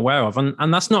just aren't aware of.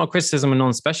 And that's not a criticism of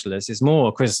non-specialists. It's more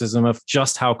a criticism of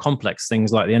just how complex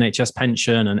things like the NHS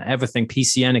pension and everything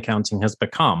PCN accounting has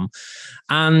become.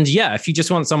 And yeah, if you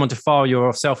just want someone to file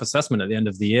your self-assessment at the end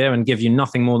of the year and give you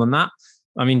nothing more than that,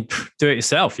 I mean, do it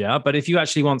yourself, yeah? But if you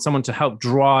actually want someone to help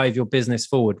drive your business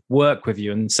forward, work with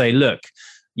you and say, look,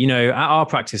 at our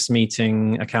practice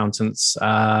meeting, accountants,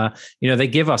 they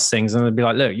give us things and they'll be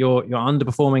like, look, you're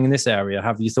underperforming in this area.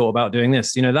 Have you thought about doing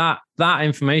this? That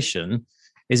information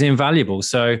is invaluable.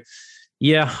 So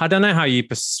yeah, I don't know how you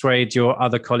persuade your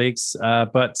other colleagues,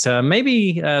 but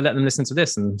maybe let them listen to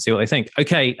this and see what they think.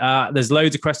 Okay, there's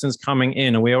loads of questions coming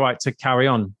in. Are we all right to carry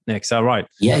on, Nick? Is that right?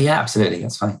 Yeah, absolutely.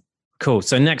 That's fine. Cool.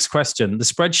 So next question, the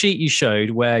spreadsheet you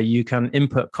showed where you can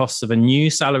input costs of a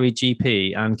new salary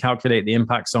GP and calculate the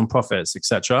impacts on profits,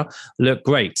 etc., look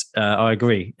great. I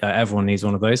agree. Everyone needs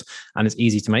one of those and it's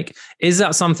easy to make. Is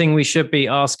that something we should be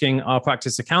asking our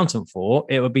practice accountant for?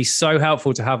 It would be so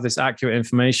helpful to have this accurate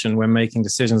information when making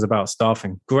decisions about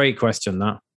staffing. Great question,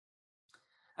 that.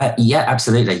 Yeah,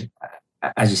 absolutely.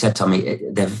 As you said, Tommy,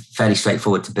 they're fairly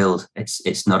straightforward to build.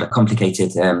 It's not a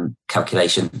complicated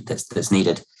calculation that's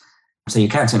needed. So your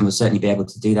accountant will certainly be able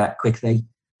to do that quickly.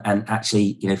 And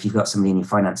actually, if you've got somebody in your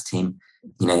finance team,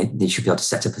 they should be able to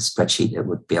set up a spreadsheet that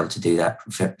would be able to do that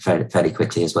fairly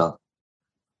quickly as well.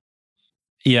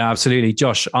 Yeah, absolutely.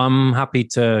 Josh, I'm happy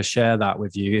to share that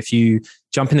with you. If you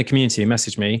jump in the community and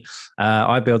message me,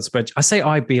 I build spreadsheets. I say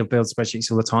I build spreadsheets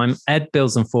all the time. Ed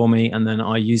builds them for me and then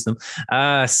I use them.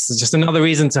 So just another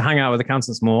reason to hang out with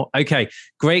accountants more. Okay,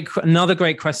 great. Another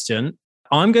great question.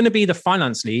 I'm going to be the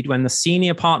finance lead when the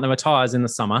senior partner retires in the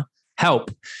summer.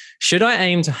 Help. Should I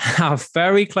aim to have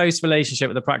very close relationship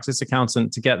with the practice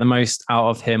accountant to get the most out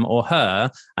of him or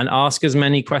her and ask as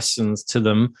many questions to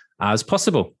them as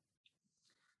possible?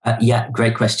 Yeah,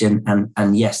 great question.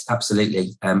 And yes,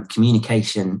 absolutely.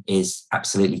 Communication is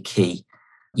absolutely key.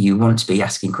 You want to be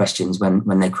asking questions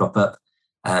when they crop up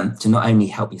to not only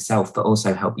help yourself, but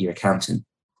also help your accountant.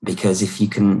 Because if you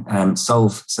can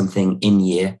solve something in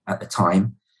year at the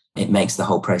time, it makes the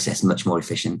whole process much more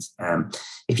efficient.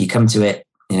 If you come to it,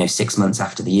 6 months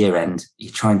after the year end,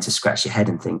 you're trying to scratch your head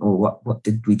and think, oh, what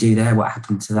did we do there? What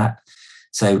happened to that?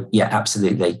 So yeah,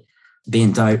 absolutely. Be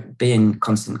in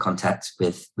constant contact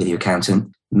with your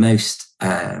accountant. Most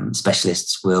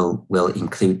specialists will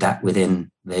include that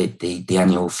within the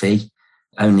annual fee.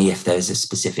 Only if there's a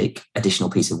specific additional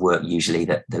piece of work, usually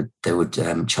that they would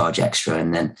charge extra,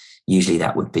 and then usually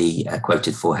that would be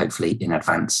quoted for, hopefully in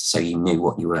advance, so you knew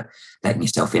what you were letting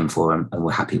yourself in for and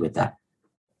were happy with that.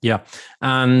 Yeah,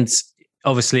 and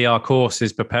obviously our course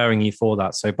is preparing you for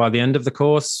that. So by the end of the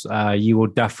course, you will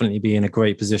definitely be in a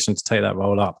great position to take that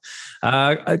role up.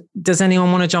 Does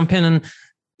anyone want to jump in and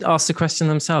ask the question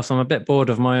themselves? I'm a bit bored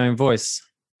of my own voice.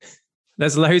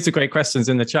 There's loads of great questions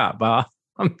in the chat, but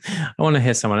I want to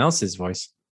hear someone else's voice.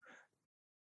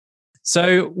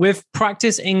 So with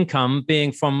practice income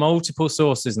being from multiple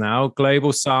sources now,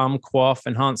 Global Sum, Quaff,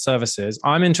 Enhanced Services,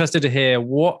 I'm interested to hear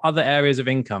what other areas of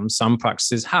income some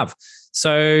practices have.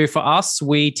 So for us,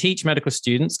 we teach medical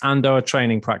students and our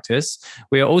training practice.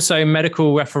 We are also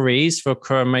medical referees for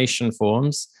cremation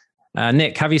forms.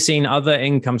 Nick, have you seen other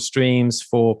income streams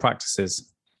for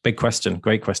practices? Big question.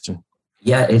 Great question.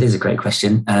 Yeah, it is a great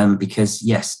question because,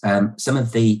 yes, some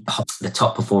of the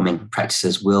top performing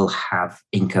practices will have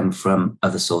income from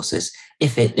other sources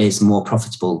if it is more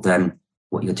profitable than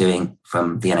what you're doing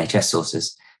from the NHS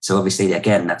sources. So obviously,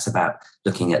 again, that's about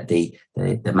looking at the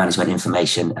management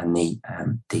information and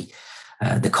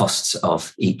the costs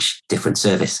of each different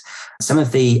service. Some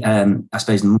of the, I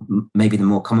suppose, maybe the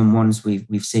more common ones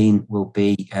we've seen will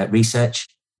be research.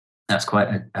 That's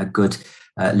quite a good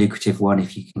lucrative one.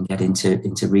 If you can get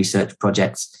into research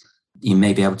projects, you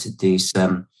may be able to do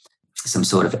some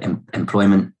sort of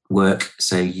employment work.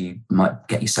 So you might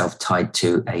get yourself tied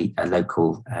to a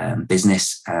local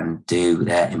business and do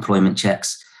their employment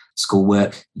checks.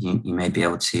 schoolwork, you may be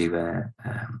able to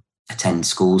attend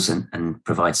schools and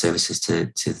provide services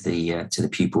to the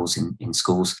pupils in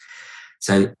schools.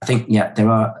 So I think, there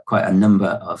are quite a number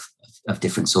of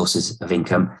different sources of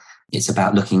income. It's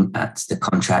about looking at the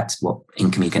contract, what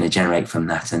income you're going to generate from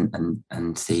that, and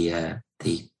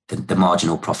the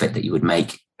marginal profit that you would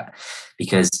make.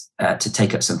 Because to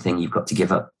take up something, you've got to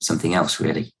give up something else,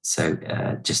 really. So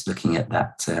just looking at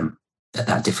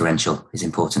that differential is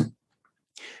important.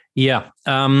 Yeah.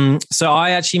 So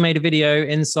I actually made a video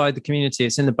inside the community.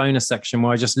 It's in the bonus section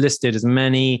where I just listed as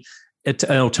many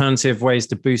alternative ways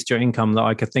to boost your income that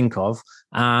I could think of.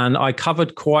 And I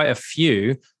covered quite a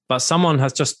few, but someone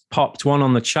has just popped one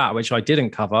on the chat, which I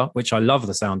didn't cover, which I love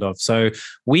the sound of. So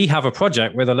we have a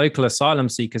project with a local asylum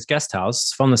seekers guest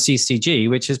house from the CCG,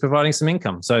 which is providing some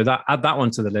income. So add that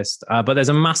one to the list. But there's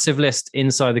a massive list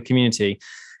inside the community.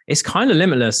 It's kind of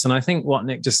limitless. And I think what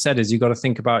Nick just said is you've got to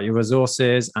think about your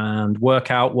resources and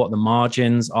work out what the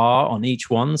margins are on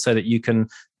each one so that you can,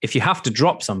 if you have to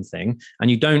drop something and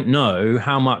you don't know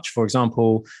how much, for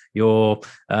example, your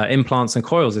implants and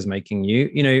coils is making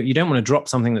you, you don't want to drop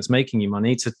something that's making you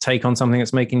money to take on something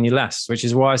that's making you less, which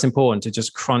is why it's important to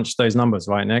just crunch those numbers,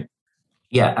 right, Nick?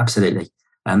 Yeah, absolutely.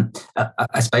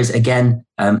 I suppose, again,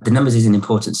 the numbers is an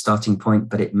important starting point,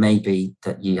 but it may be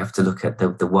that you have to look at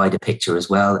the wider picture as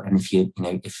well. And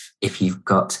if you've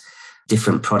got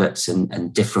different products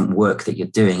and different work that you're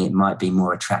doing, it might be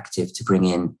more attractive to bring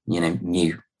in,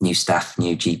 new staff,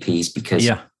 new GPs, because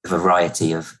of the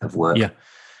variety of work. Yeah.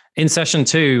 In session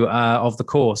 2 of the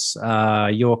course,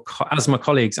 your asthma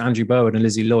colleagues, Andrew Burwood and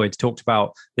Lizzie Lloyd, talked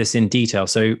about this in detail.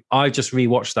 So I just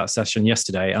rewatched that session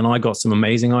yesterday and I got some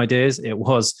amazing ideas. It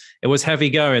was heavy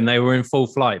going. They were in full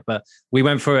flight, but we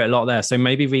went through it a lot there. So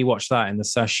maybe rewatch that in the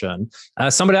session.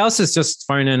 Somebody else has just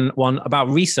thrown in one about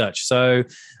research. So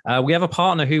we have a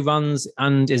partner who runs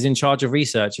and is in charge of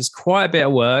research. It's quite a bit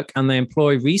of work and they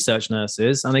employ research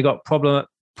nurses and they got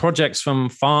projects from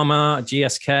pharma,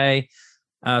 GSK.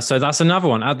 So that's another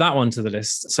one. Add that one to the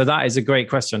list. So that is a great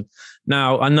question.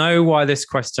 Now, I know why this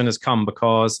question has come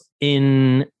because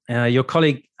your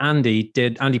colleague Andy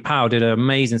Powell did an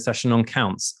amazing session on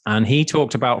counts and he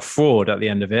talked about fraud at the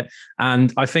end of it.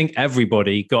 And I think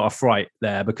everybody got a fright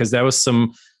there because there was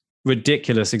some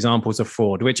ridiculous examples of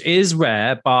fraud, which is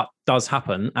rare, but does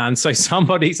happen. And so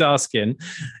somebody's asking,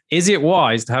 is it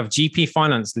wise to have GP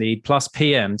finance lead plus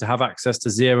PM to have access to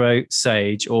Xero,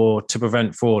 Sage, or to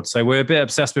prevent fraud? So we're a bit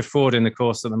obsessed with fraud in the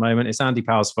course at the moment. It's Andy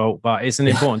Powell's fault, but it's an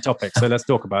important topic. So let's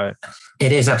talk about it.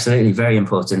 It is absolutely very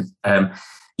important. A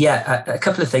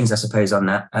couple of things, I suppose, on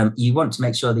that. You want to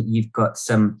make sure that you've got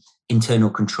some internal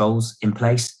controls in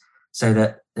place so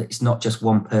that it's not just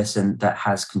one person that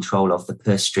has control of the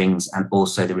purse strings and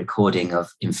also the recording of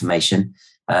information.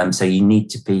 So you need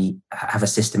to have a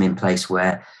system in place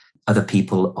where other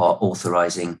people are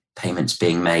authorizing payments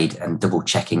being made and double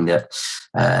checking that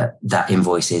that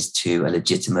invoice is to a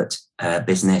legitimate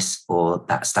business or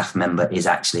that staff member is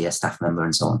actually a staff member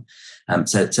and so on.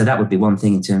 So that would be one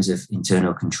thing in terms of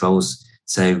internal controls.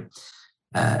 So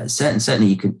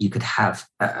certainly you could have,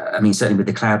 certainly with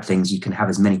the cloud things, you can have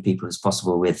as many people as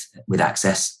possible with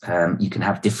access. You can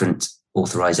have different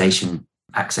authorization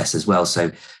access as well.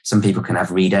 So some people can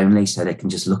have read only, so they can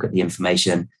just look at the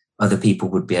information. Other people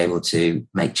would be able to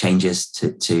make changes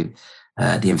to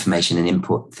the information and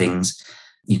input things.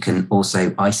 You can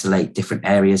also isolate different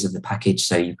areas of the package.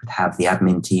 So you could have the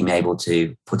admin team able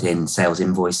to put in sales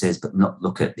invoices, but not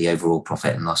look at the overall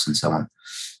profit and loss and so on.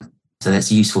 So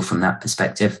that's useful from that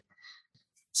perspective.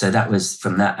 So that was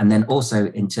from that. And then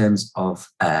also in terms of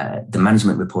the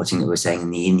management reporting that we're saying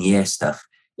in the in-year stuff,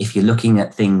 if you're looking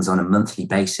at things on a monthly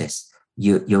basis,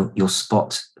 you'll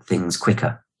spot things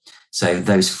quicker. So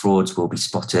those frauds will be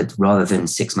spotted rather than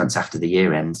 6 months after the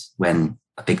year end when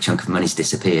a big chunk of money's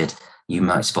disappeared. You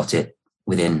might spot it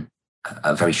within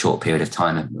a very short period of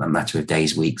time, a matter of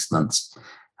days, weeks, months.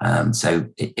 So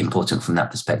important from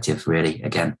that perspective, really,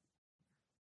 again.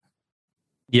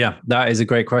 Yeah, that is a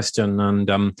great question. And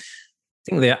I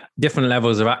think the different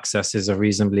levels of access is a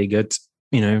reasonably good,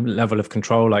 level of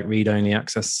control, like read-only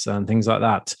access and things like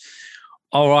that.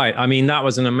 All right. I mean, that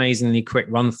was an amazingly quick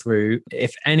run through.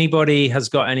 If anybody has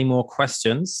got any more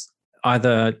questions, I'd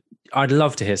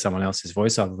love to hear someone else's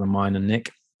voice other than mine and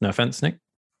Nick. No offense, Nick.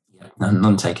 Yeah,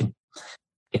 none taken.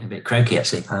 Getting a bit croaky,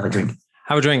 actually. I'll have a drink.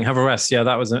 Have a drink, have a rest. Yeah,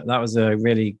 that was a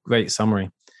really great summary.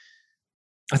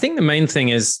 I think the main thing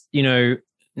is,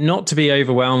 not to be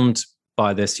overwhelmed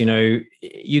by this.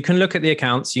 You can look at the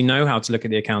accounts. You know how to look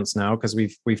at the accounts now because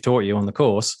we've taught you on the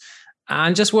course,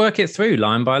 and just work it through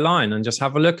line by line and just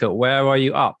have a look at where are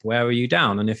you up, where are you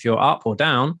down, and if you're up or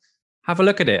down, have a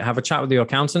look at it, have a chat with your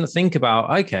accountant, think about,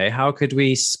 okay, how could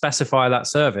we specify that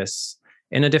service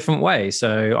in a different way?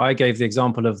 So I gave the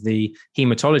example of the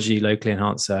hematology locally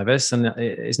enhanced service, and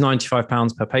it's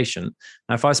 £95 per patient.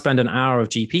 Now, if I spend an hour of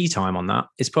GP time on that,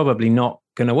 it's probably not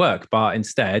going to work. But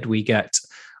instead, we get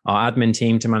our admin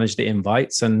team to manage the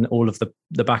invites and all of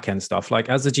the back end stuff. Like,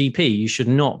 as a GP, you should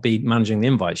not be managing the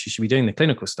invites. You should be doing the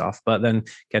clinical stuff, but then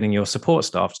getting your support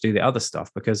staff to do the other stuff,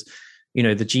 because, you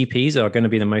know, the GPs are going to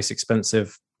be the most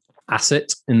expensive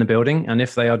asset in the building. And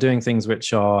if they are doing things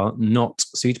which are not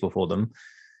suitable for them,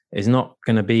 is not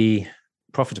going to be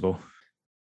profitable.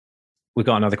 We've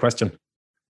got another question.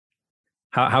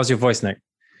 How's your voice, Nick?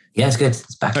 Yeah, it's good.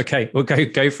 It's back. Okay, we'll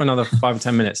go for another 5 or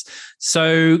 10 minutes.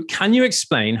 So can you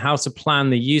explain how to plan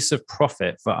the use of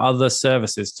profit for other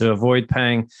services to avoid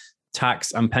paying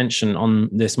tax and pension on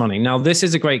this money? Now, this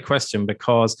is a great question,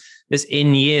 because this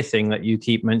in-year thing that you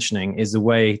keep mentioning is the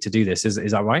way to do this. Is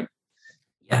that right?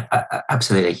 Yeah,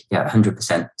 absolutely. Yeah,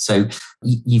 100%. So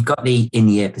you've got the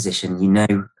in-year position, you know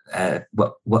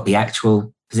what the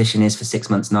actual position is for 6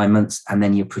 months, 9 months, and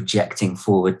then you're projecting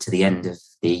forward to the end of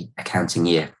the accounting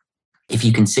year. If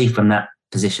you can see from that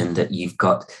position that you've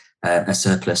got a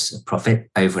surplus of profit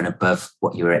over and above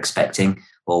what you were expecting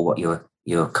or what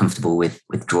you're comfortable with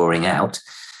drawing out,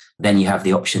 then you have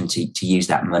the option to use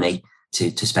that money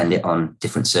to spend it on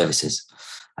different services.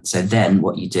 So then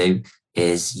what you do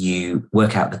is you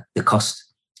work out the cost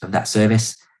of that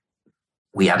service.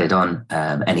 We added on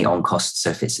any on costs.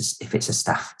 So if it's a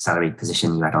staff salary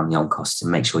position, you add on the on costs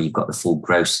and make sure you've got the full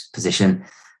gross position.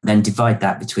 Then divide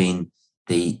that between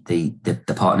the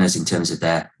partners in terms of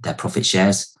their profit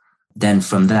shares. Then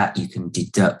from that, you can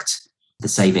deduct the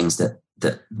savings that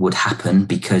would happen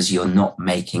because you're not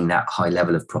making that high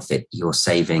level of profit. You're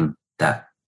saving that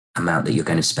amount that you're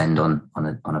going to spend on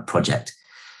a project.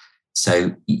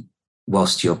 So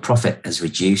whilst your profit has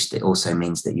reduced, it also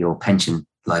means that your pension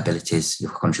liabilities,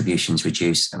 your contributions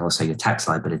reduce, and also your tax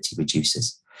liability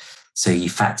reduces. So you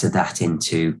factor that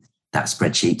into that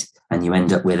spreadsheet and you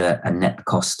end up with a net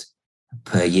cost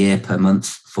per year, per month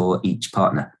for each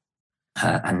partner.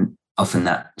 And often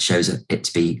that shows it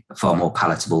to be far more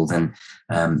palatable than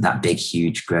that big,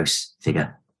 huge gross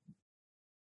figure.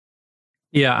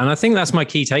 Yeah, and I think that's my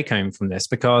key take home from this,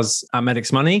 because at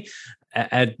Medics Money,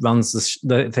 Ed runs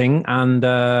the thing, and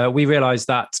we realized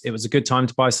that it was a good time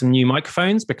to buy some new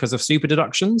microphones because of super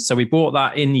deductions. So we bought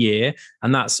that in year,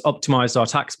 and that's optimized our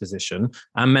tax position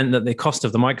and meant that the cost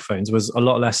of the microphones was a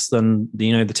lot less than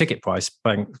the ticket price,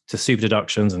 going to super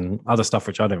deductions and other stuff,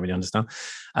 which I don't really understand.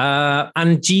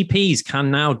 And GPs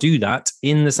can now do that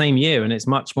in the same year, and it's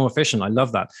much more efficient. I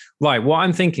love that. Right. What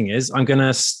I'm thinking is I'm going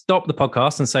to stop the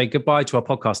podcast and say goodbye to our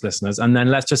podcast listeners, and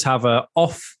then let's just have a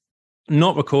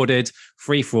not recorded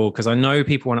free for all, because I know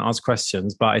people want to ask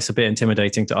questions, but it's a bit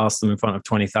intimidating to ask them in front of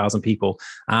 20,000 people.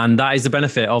 And that is the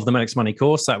benefit of the Medics Money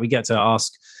course, that we get to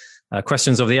ask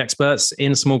questions of the experts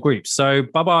in small groups. So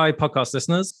bye-bye, podcast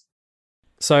listeners.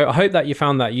 So I hope that you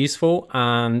found that useful.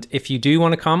 And if you do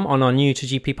want to come on our new to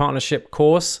GP partnership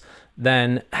course,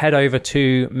 then head over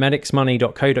to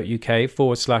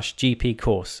medicsmoney.co.uk/GP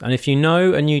course. And if you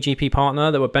know a new GP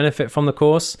partner that would benefit from the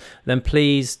course, then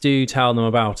please do tell them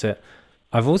about it.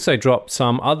 I've also dropped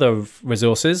some other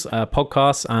resources,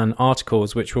 podcasts and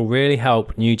articles, which will really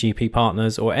help new GP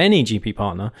partners or any GP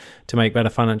partner to make better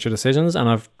financial decisions. And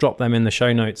I've dropped them in the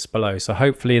show notes below. So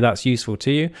hopefully that's useful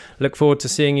to you. Look forward to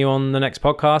seeing you on the next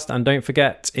podcast. And don't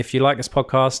forget, if you like this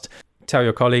podcast, tell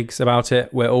your colleagues about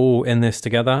it. We're all in this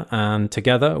together, and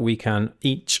together we can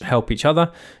each help each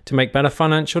other to make better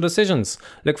financial decisions.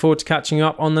 Look forward to catching you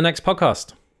up on the next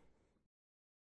podcast.